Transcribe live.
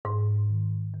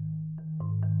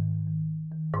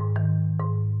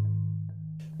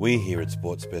We here at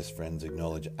Sports Best Friends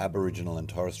acknowledge Aboriginal and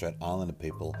Torres Strait Islander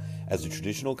people as the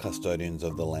traditional custodians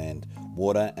of the land,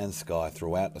 water and sky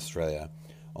throughout Australia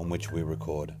on which we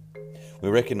record. We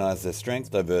recognise their strength,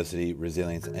 diversity,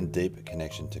 resilience and deep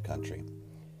connection to country.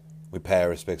 We pay our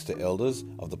respects to elders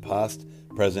of the past,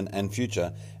 present and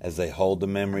future as they hold the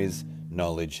memories,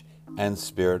 knowledge and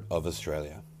spirit of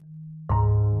Australia.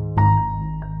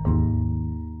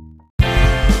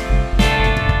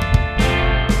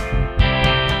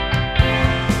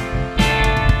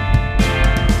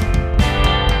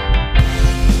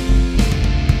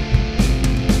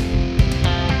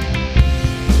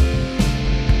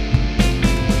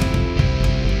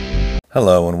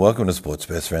 Hello and welcome to Sports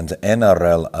Best Friends.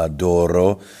 NRL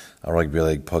Adoro, a rugby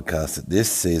league podcast that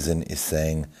this season is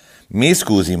saying, Mi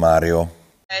scusi Mario.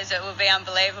 It will be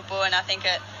unbelievable, and I think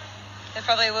it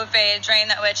probably would be a dream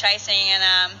that we're chasing, and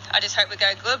I just hope we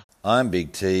go good. I'm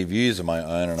Big T, views of my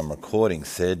own, and I'm recording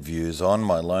said views on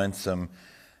my lonesome,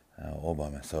 all by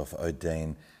myself.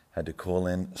 Odine had to call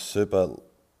in super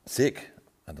sick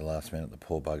at the last minute, the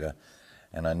poor bugger.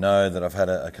 And I know that I've had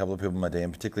a couple of people in my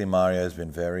DM, particularly Mario, has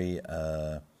been very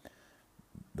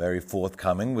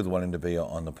forthcoming with wanting to be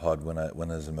on the pod when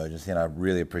there's an emergency. And I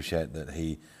really appreciate that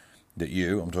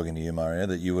I'm talking to you, Mario,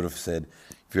 that you would have said,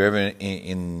 if you're ever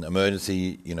in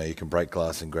emergency, you know, you can break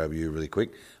glass and grab you really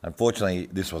quick. Unfortunately,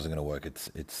 this wasn't going to work.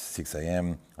 It's 6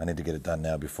 a.m. I need to get it done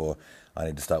now before I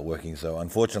need to start working. So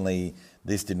unfortunately,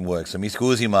 this didn't work. So mi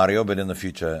scusi, Mario, but in the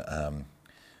future,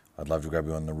 I'd love to grab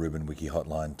you on the Ruben Wiki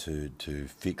hotline to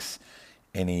fix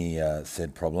any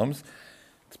said problems.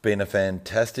 It's been a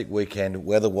fantastic weekend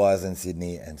weather-wise in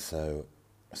Sydney, and so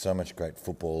much great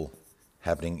football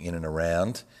happening in and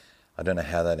around. I don't know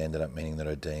how that ended up meaning that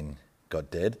Odine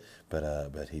got dead,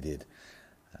 but he did.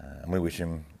 And we wish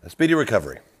him a speedy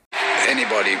recovery. If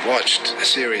anybody watched a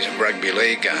series of rugby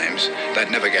league games,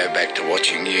 they'd never go back to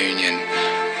watching Union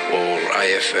or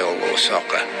AFL or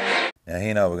soccer. Now,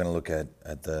 here now we're going to look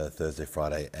at the Thursday,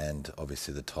 Friday, and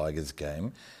obviously the Tigers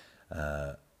game.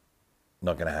 Not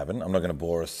going to happen. I'm not going to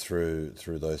bore us through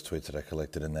those tweets that I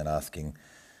collected and then asking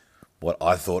what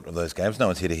I thought of those games. No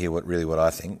one's here to hear what I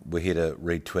think. We're here to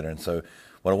read Twitter. And so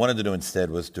what I wanted to do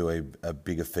instead was do a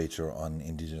bigger feature on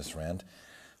Indigenous Round.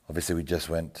 Obviously, we just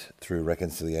went through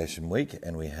Reconciliation Week,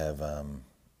 and we have...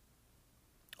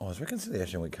 is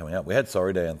Reconciliation Week coming up? We had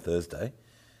Sorry Day on Thursday.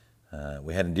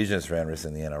 We had Indigenous Round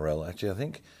recently in the NRL. Actually, I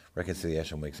think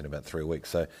Reconciliation Week's in about 3 weeks.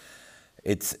 So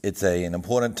it's an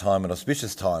important time, an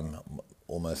auspicious time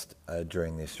almost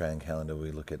during the Australian calendar. We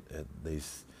look at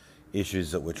these issues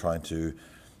that we're trying to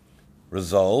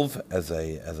resolve as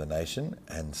a nation.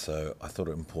 And so I thought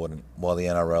it important, while the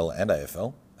NRL and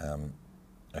AFL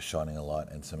are shining a light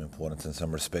and some importance and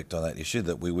some respect on that issue,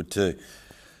 that we would too.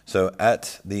 So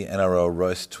at the NRL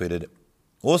Roast tweeted,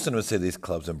 Austin would see these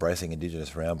clubs embracing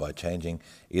Indigenous Round by changing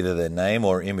either their name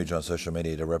or image on social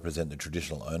media to represent the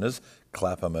traditional owners.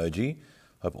 Clap emoji.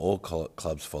 Hope all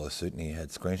clubs follow suit. And he had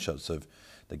screenshots of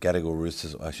the Gadigal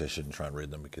Roosters. Actually, I shouldn't try and read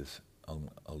them because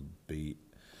I'll be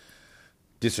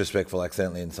disrespectful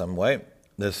accidentally in some way.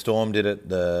 The Storm did it,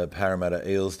 the Parramatta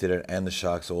Eels did it, and the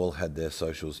Sharks all had their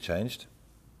socials changed.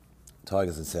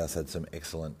 Tigers and Souths had some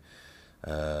excellent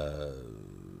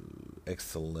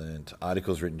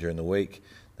articles written during the week.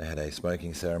 They had a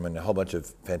smoking ceremony, a whole bunch of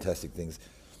fantastic things.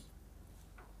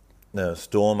 The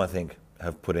Storm, I think,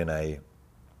 have put in a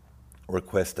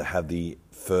request to have the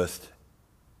first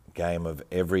game of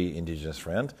every Indigenous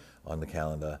Round on the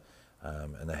calendar,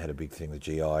 and they had a big thing, the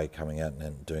GI coming out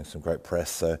and doing some great press.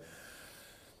 So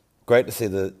great to see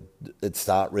it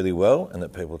start really well and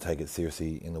that people take it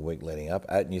seriously in the week leading up.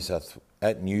 At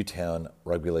Newtown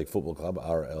Rugby League Football Club,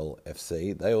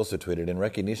 RLFC, they also tweeted, in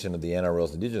recognition of the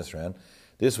NRL's Indigenous Round,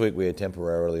 this week we are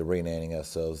temporarily renaming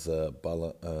ourselves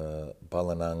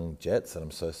Balanang Jets,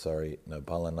 and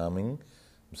Balanaming.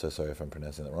 I'm so sorry if I'm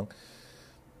pronouncing that wrong.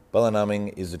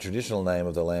 Balanaming is the traditional name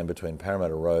of the land between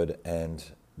Parramatta Road and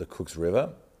the Cooks River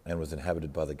and was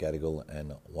inhabited by the Gadigal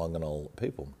and Wanganal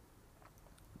people.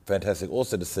 Fantastic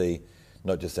also to see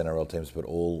not just NRL teams but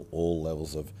all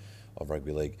levels of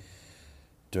rugby league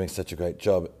doing such a great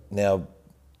job. Now,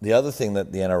 the other thing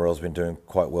that the NRL's been doing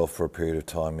quite well for a period of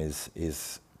time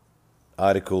is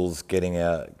articles, getting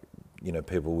out,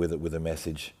 people with a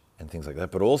message and things like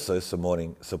that, but also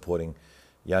supporting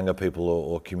younger people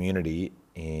or community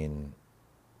in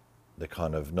the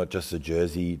kind of not just the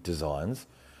jersey designs,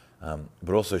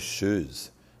 but also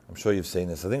shoes. I'm sure you've seen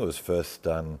this. I think it was first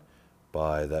done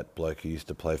by that bloke who used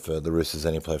to play for the Roosters,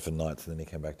 then he played for Knights, and then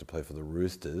he came back to play for the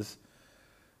Roosters.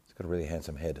 He's got a really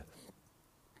handsome head.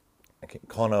 Okay,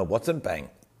 Connor Watson, bang.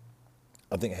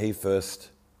 I think he first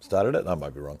started it. I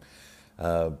might be wrong.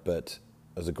 But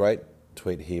it was a great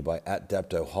tweet here by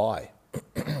 @DaptoHigh.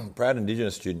 Proud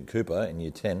Indigenous student Cooper in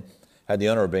Year 10 had the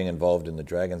honour of being involved in the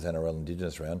Dragons NRL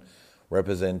Indigenous round,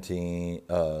 representing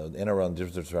NRL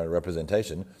Indigenous round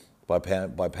representation by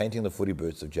painting the footy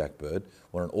boots of Jack Bird.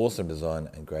 What an awesome design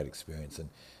and great experience.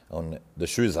 And the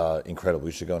shoes are incredible.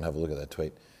 You should go and have a look at that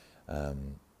tweet.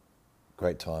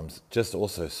 Great times. Just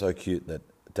also so cute that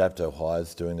Dapto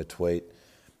is doing the tweet.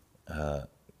 So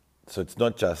it's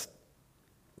not just,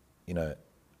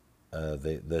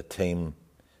 the team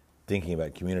thinking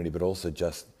about community, but also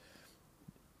just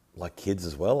like kids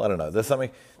as well. I don't know. There's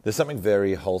something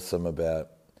very wholesome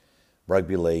about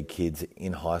rugby league kids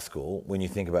in high school. When you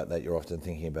think about that, you're often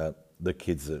thinking about the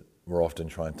kids that we're often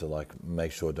trying to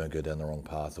make sure don't go down the wrong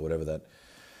path, or whatever that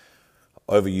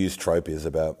overused trope is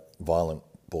about violent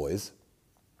boys.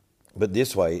 But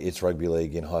this way, it's rugby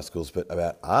league in high schools, but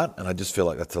about art, and I just feel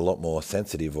like that's a lot more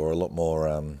sensitive, or a lot more,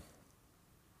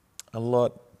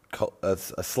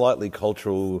 a slightly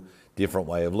cultural, different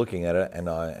way of looking at it, and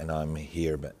I'm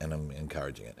here, and I'm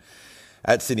encouraging it.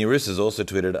 @Sydney Roosters also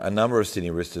tweeted, a number of Sydney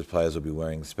Roosters players will be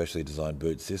wearing specially designed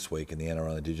boots this week in the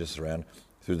NRL Indigenous round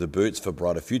through the Boots for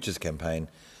Brighter Futures campaign,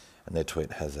 and their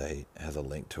tweet has a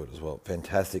link to it as well.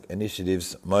 Fantastic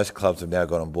initiatives. Most clubs have now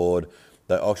got on board.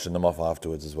 They auction them off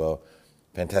afterwards as well.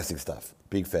 Fantastic stuff.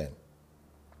 Big fan.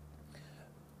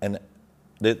 And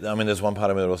there's one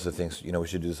part of me that also thinks, we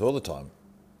should do this all the time.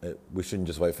 We shouldn't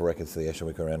just wait for Reconciliation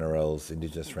Week or NRL's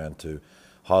Indigenous round to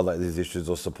highlight these issues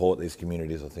or support these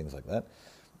communities or things like that.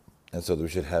 And so we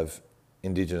should have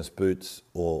Indigenous boots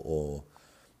or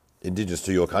Indigenous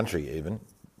to your country even,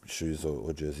 shoes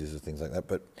or jerseys or things like that.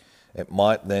 But it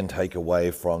might then take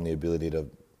away from the ability to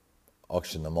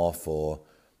auction them off or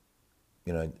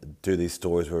do these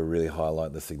stories where we really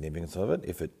highlight the significance of it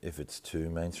if it's too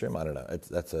mainstream. I don't know.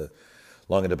 That's a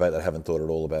longer debate that I haven't thought at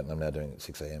all about, and I'm now doing it at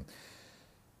 6 a.m.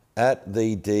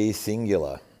 @the D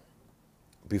Singular,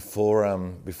 before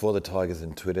the Tigers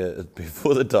and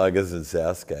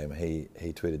Souths game,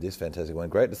 he tweeted this fantastic one.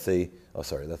 Great to see. Oh,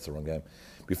 sorry, that's the wrong game.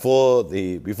 Before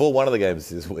one of the games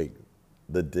this week,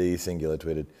 the D Singular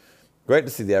tweeted, "Great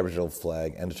to see the Aboriginal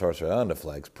flag and the Torres Strait Islander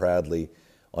flags proudly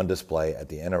on display at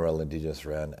the NRL Indigenous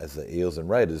round as the Eels and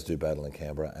Raiders do battle in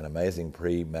Canberra. An amazing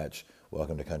pre-match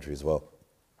welcome to country as well."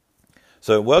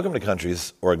 So welcome to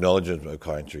countries, or acknowledgement of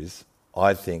countries,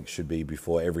 I think should be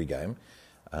before every game.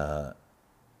 I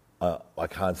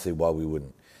can't see why we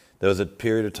wouldn't. There was a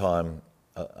period of time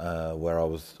where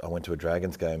I went to a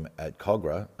Dragons game at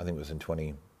Cogra, I think it was in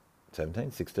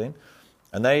 2017, 16,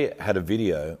 and they had a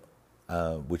video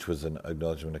which was an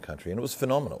acknowledgement of country, and it was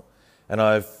phenomenal. And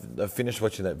I've finished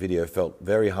watching that video, felt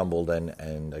very humbled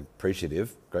and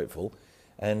appreciative, grateful,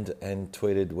 and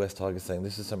tweeted West Tigers saying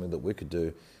this is something that we could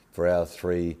do for our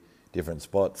 3 different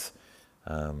spots.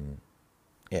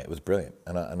 It was brilliant.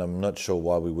 And I'm not sure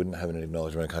why we wouldn't have an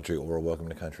acknowledgement of country or a welcome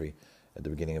to country at the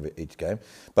beginning of each game.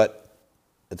 But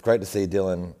it's great to see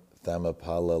Dylan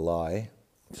Thamapalalai,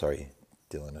 sorry,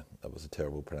 Dylan, that was a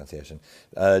terrible pronunciation,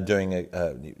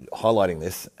 highlighting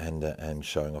this and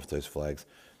showing off those flags.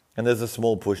 And there's a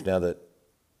small push now that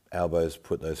Albo's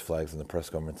put those flags in the press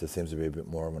conference. There seems to be a bit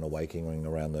more of an awakening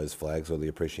around those flags, or the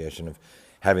appreciation of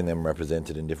having them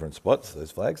represented in different spots,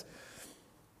 those flags.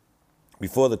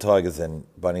 Before the Tigers and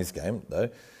Bunnies game, though,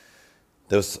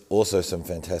 there was also some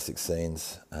fantastic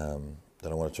scenes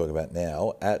that I want to talk about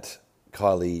now.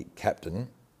 @Kylie Captain,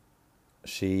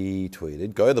 she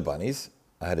tweeted, "Go the Bunnies.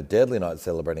 I had a deadly night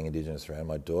celebrating Indigenous round.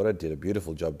 My daughter did a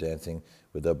beautiful job dancing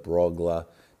with the Brogla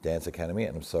Dance Academy,"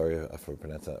 and I'm sorry if I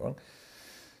pronounced that wrong.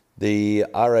 "The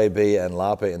RAB and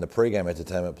LAPA in the pre-game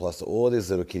entertainment, plus all these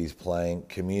little kiddies playing,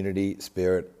 community,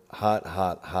 spirit, heart,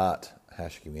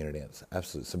 #community." It's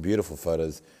absolutely some beautiful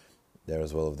photos there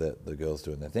as well of the girls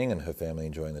doing their thing and her family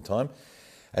enjoying the time.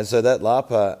 And so that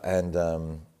LAPA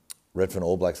and Redfern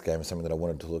All Blacks game is something that I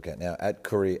wanted to look at now.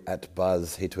 @Curry,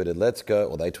 @Buzz, he tweeted, "Let's go,"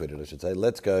 or they tweeted, I should say,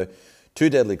 "Let's go. 2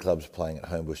 deadly clubs playing at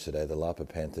Homebush today, the LAPA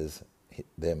Panthers,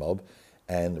 their mob,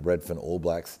 and Redfern All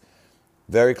Blacks.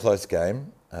 Very close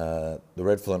game. The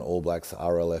Redfern All Blacks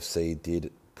RLFC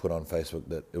did put on Facebook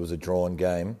that it was a drawn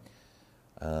game.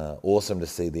 Awesome to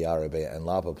see the RAB and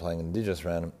LAPA playing an Indigenous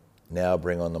round. Now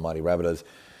bring on the Mighty Rabbitohs."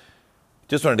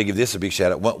 Just wanted to give this a big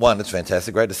shout out. One, it's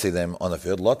fantastic. Great to see them on the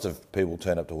field. Lots of people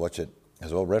turned up to watch it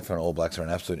as well. Redfern All Blacks are an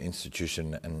absolute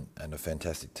institution and a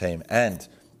fantastic team. And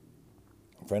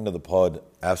friend of the pod,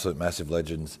 absolute massive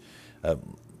legends,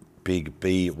 Big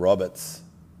B Roberts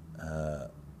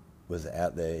was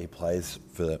out there. He plays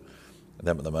for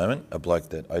them at the moment, a bloke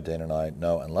that Odin and I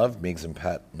know and love, Miggs and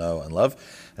Pat know and love.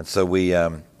 And so we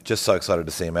just so excited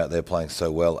to see him out there playing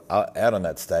so well out on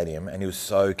that stadium. And he was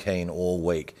so keen all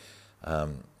week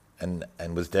and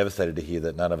was devastated to hear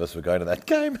that none of us were going to that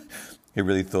game. He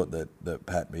really thought that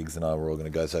Pat, Miggs and I were all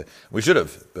going to go. So we should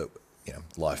have, but,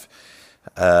 life.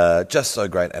 Just so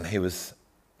great. And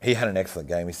he had an excellent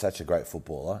game. He's such a great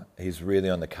footballer. He's really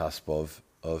on the cusp of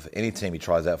any team he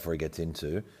tries out for, he gets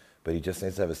into. But he just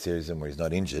needs to have a season where he's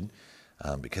not injured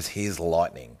because he's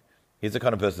lightning. He's the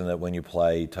kind of person that when you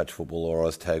play touch football or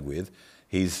Oz tag with,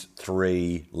 he's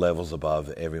 3 levels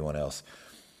above everyone else.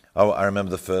 I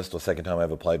remember the first or second time I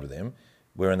ever played with him,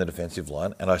 we were in the defensive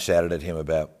line and I shouted at him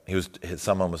about,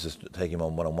 someone was just taking him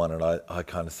on one-on-one and I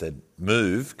kind of said,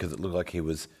 move, because it looked like he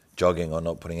was jogging or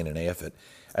not putting in any effort.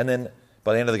 And then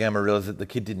by the end of the game I realised that the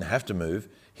kid didn't have to move.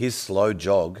 His slow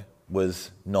jog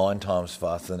was 9 times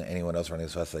faster than anyone else running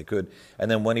as fast as they could. And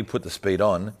then when he put the speed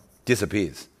on,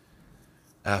 disappears.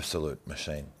 Absolute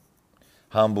machine.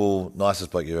 Humble,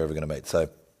 nicest bloke you're ever going to meet. So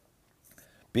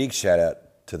big shout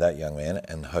out to that young man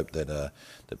and hope that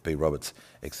B. Roberts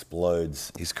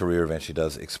explodes. His career eventually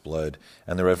does explode.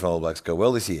 And the Redfern All Blacks go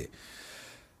well this year.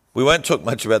 We won't talk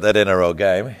much about that NRL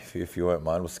game. If you won't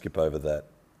mind, we'll skip over that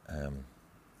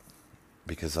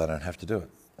because I don't have to do it.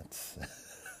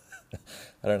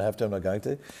 I don't have to, I'm not going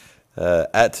to.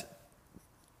 At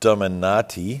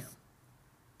Domintrary,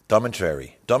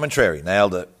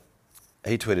 nailed it.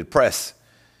 He tweeted, press.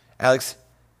 Alex,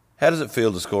 how does it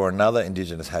feel to score another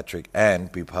Indigenous hat-trick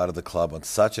and be part of the club on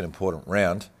such an important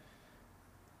round?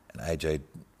 And AJ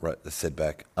said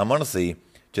back, I'm honestly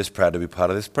just proud to be part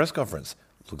of this press conference.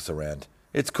 Looks around.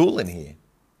 It's cool in here.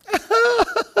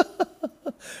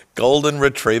 Golden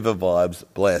Retriever vibes,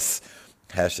 bless.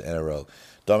 #NRL.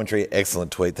 Domintrary,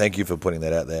 excellent tweet. Thank you for putting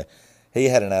that out there. He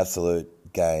had an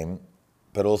absolute game,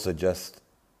 but also just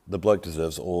the bloke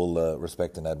deserves all the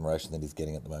respect and admiration that he's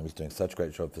getting at the moment. He's doing such a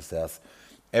great job for South.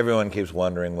 Everyone keeps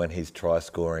wondering when his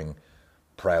try-scoring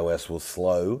prowess will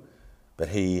slow, but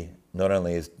he not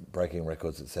only is breaking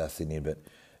records at South Sydney, but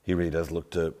he really does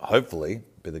look to, hopefully,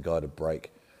 be the guy to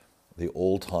break the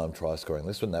all-time try-scoring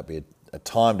list. Wouldn't that be a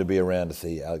time to be around to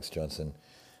see Alex Johnson,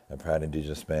 a proud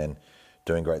Indigenous man,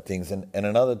 doing great things? And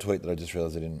another tweet that I just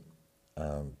realised I didn't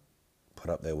put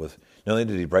up there was, not only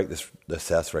did he break the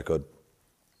South record,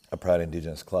 a proud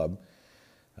Indigenous club,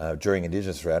 during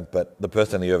Indigenous round, but the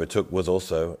person he overtook was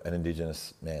also an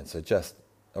Indigenous man. So just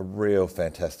a real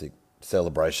fantastic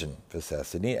celebration for South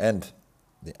Sydney and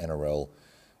the NRL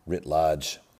writ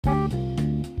large.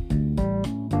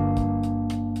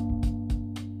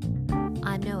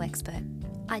 I'm no expert.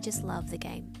 I just love the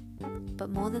game. But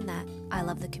more than that, I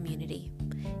love the community.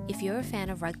 If you're a fan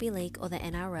of rugby league or the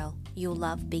NRL, you'll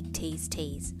love Big T's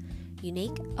Tees.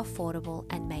 Unique, affordable,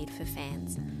 and made for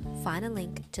fans. Find a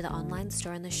link to the online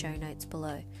store in the show notes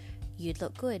below. You'd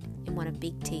look good in one of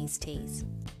Big T's tees.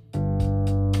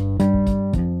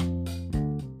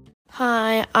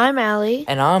 Hi, I'm Ali.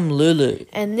 And I'm Lulu.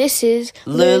 And this is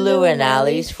Lulu and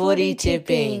Ali's Footy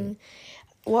Tipping.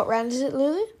 What round is it,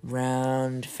 Lulu?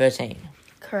 Round 13.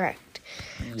 Correct.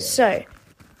 Yeah. So,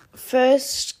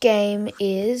 first game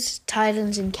is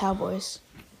Titans and Cowboys.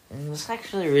 It's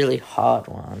actually a really hard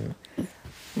one.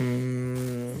 I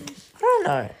don't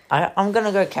know. I'm going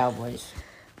to go Cowboys.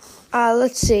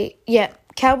 Let's see. Yeah,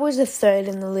 Cowboys are third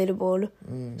in the leaderboard,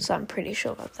 so I'm pretty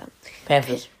sure about that.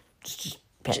 Panthers. Just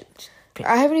Panthers.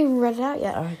 I haven't even read it out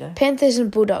yet. Oh, okay. Panthers and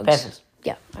Bulldogs. Panthers.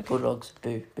 Yeah. Okay. Bulldogs.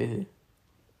 Boo.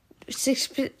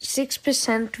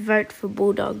 6% vote for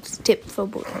Bulldogs. Tip for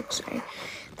Bulldogs, sorry.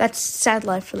 That's sad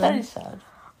life for them. That is sad.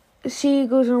 Sea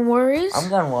Eagles and Warriors? I'm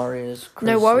going Warriors.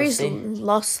 No, Warriors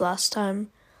lost last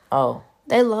time. Oh.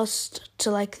 They lost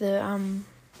to the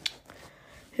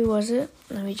who was it?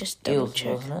 Let me just double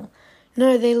check. Wasn't it?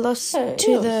 No, they lost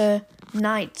to the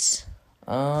Knights.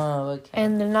 Oh, okay.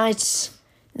 And the Knights,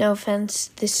 no offense,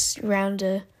 this round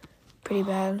are pretty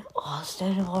bad. Oh,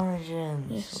 State of Origin.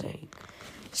 Yes.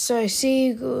 So Sea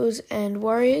Eagles and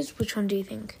Warriors, which one do you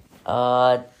think?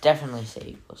 Definitely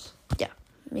Sea Eagles. Yeah,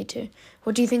 me too.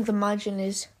 What do you think the margin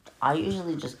is? I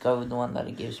usually just go with the one that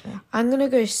it gives me. I'm going to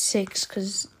go 6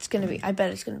 because I bet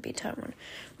it's going to be a tight one.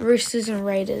 Roosters and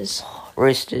Raiders.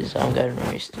 Roosters. I'm going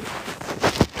Roosters.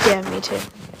 Yeah, me too.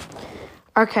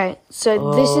 Okay,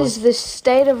 so this is the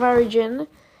State of Origin,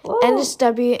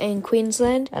 NSW and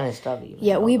Queensland. NSW.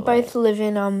 Yeah, we both live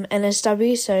in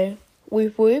NSW, so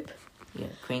whoop whoop. Yeah,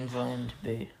 Queensland,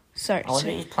 boo. Sorry. I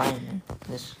wonder who's playing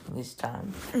this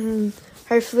time.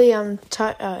 Hopefully,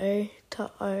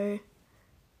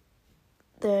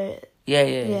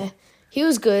 Yeah. He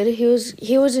was good. He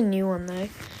was a new one though.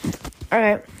 All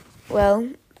right. Well,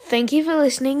 thank you for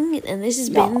listening, and this has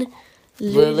been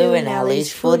Lulu and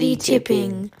Ali's Footy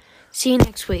Tipping. See you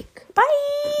next week. Bye!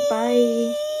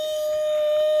 Bye.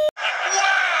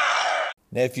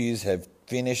 Nephews have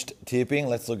finished tipping.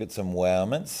 Let's look at some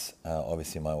wowments.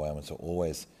 Obviously, my wowments are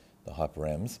always the Hyper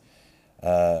M's.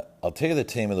 I'll tell you the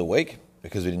team of the week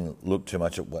because we didn't look too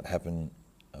much at what happened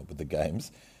with the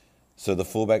games. So the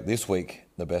fullback this week,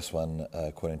 the best one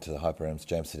according to the Hyper M's,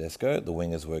 James Tedesco. The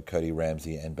wingers were Cody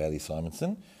Ramsey and Bailey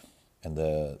Simonson. And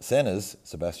the centres,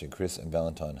 Sebastian Kris and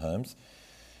Valentine Holmes.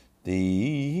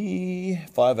 The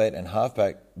 5'8" and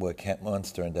halfback were Camp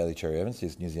Munster and Daly Cherry Evans.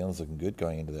 New Zealand's looking good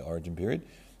going into the origin period,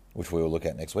 which we will look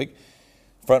at next week.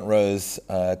 Front rows,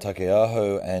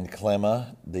 Takeaho and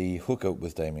Clemmer. The hooker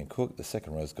was Damien Cook. The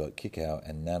second row's got Kikau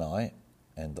and Nanai.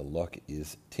 And the lock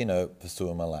is Tino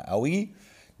Fasuamala'awi.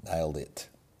 Nailed it.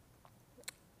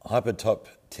 Hyper top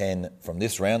 10 from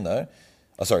this round, though.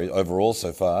 Overall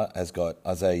so far, has got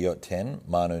Isaiah Yacht 10,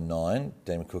 Manu 9,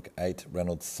 Damien Cook 8,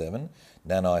 Reynolds 7,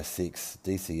 Nanai 6,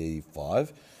 DCE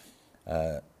 5,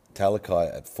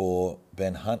 Talakai at 4,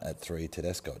 Ben Hunt at 3,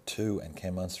 Tedesco at 2, and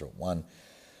Cam Munster at 1.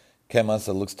 Cam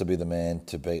Munster looks to be the man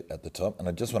to beat at the top. And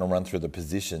I just want to run through the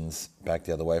positions back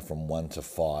the other way from 1 to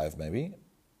 5 maybe.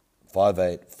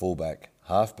 5'8", fullback,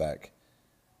 halfback,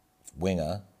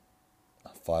 winger,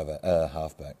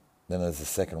 halfback. Then there's the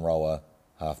second rower,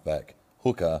 halfback,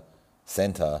 hooker,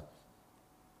 centre,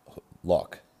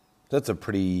 lock. That's a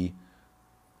pretty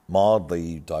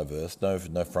mildly diverse. No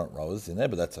front rowers in there,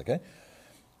 but that's okay. And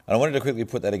I wanted to quickly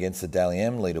put that against the Dally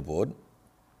M leaderboard.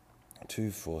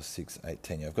 2, 4, 6, 8,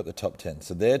 10. Yeah, I've got the top 10.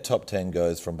 So their top 10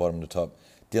 goes from bottom to top.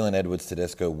 Dylan Edwards,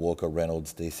 Tedesco, Walker,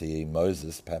 Reynolds, DCE,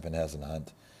 Moses, Pappenhausen,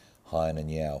 Hunt, Hine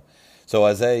and Yao. So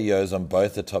Isaiah Yo's on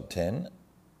both the top 10.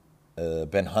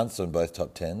 Ben Hunt's on both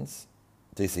top 10s.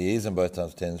 DCE's on both top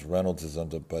 10s. Reynolds is on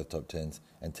both top 10s.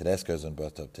 And Tedesco's on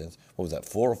both top 10s. What was that,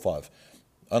 4 or 5?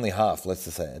 Only half, let's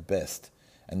just say, at best.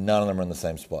 And none of them are in the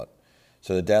same spot.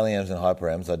 So the Dally M's and Hyper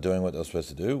M's are doing what they were supposed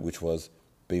to do, which was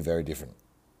be very different.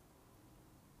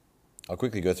 I'll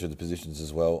quickly go through the positions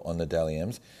as well on the Dally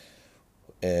M's.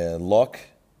 Lock,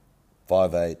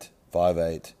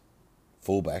 5'8",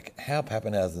 fullback. How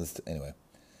Pappenhausen's... Anyway.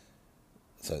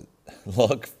 So,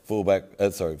 lock, fullback...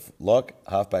 lock,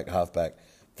 halfback,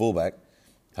 fullback,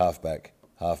 halfback,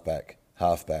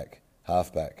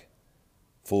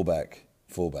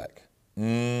 fullback.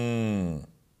 Not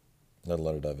a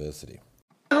lot of diversity.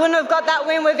 We wouldn't have got that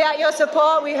win without your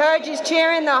support. We heard you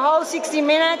cheering the whole 60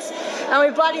 minutes, and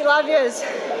we bloody love yous.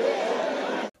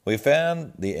 We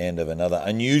found the end of another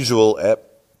unusual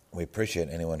ep. We appreciate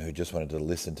anyone who just wanted to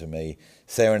listen to me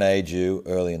serenade you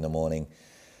early in the morning.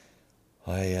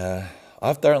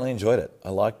 I've thoroughly enjoyed it. I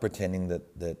like pretending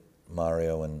that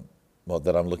Mario and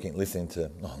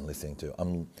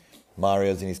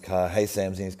Mario's in his car, Hey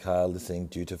Sam's in his car, listening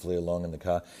dutifully along in the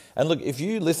car. And look, if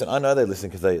you listen, I know they listen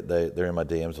because they're in my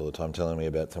DMs all the time telling me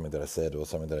about something that I said or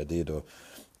something that I did or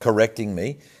correcting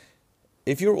me.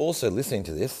 If you're also listening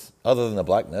to this, other than the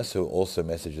Blackness, who also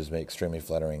messages me extremely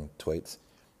flattering tweets,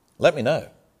 let me know.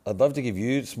 I'd love to give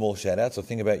you small shout-outs or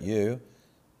think about you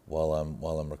while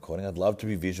I'm recording. I'd love to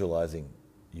be visualising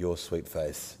your sweet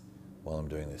face while I'm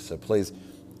doing this. So please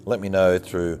let me know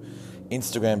through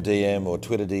Instagram DM or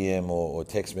Twitter DM or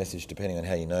text message, depending on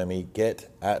how you know me. Get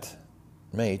at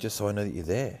me just so I know that you're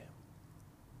there.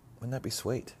 Wouldn't that be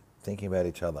sweet? Thinking about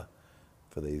each other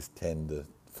for these 10 to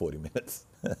 40 minutes.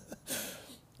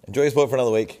 Enjoy your sport for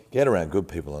another week. Get around good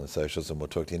people on the socials, and we'll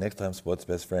talk to you next time, Sports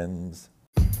Best Friends.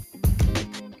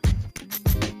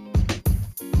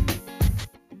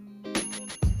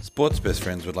 Sports Best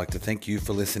Friends would like to thank you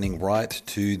for listening right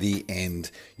to the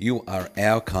end. You are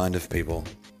our kind of people.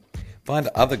 Find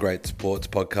other great sports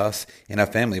podcasts in our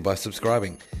family by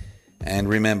subscribing. And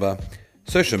remember,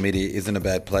 social media isn't a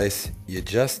bad place. You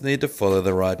just need to follow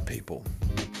the right people.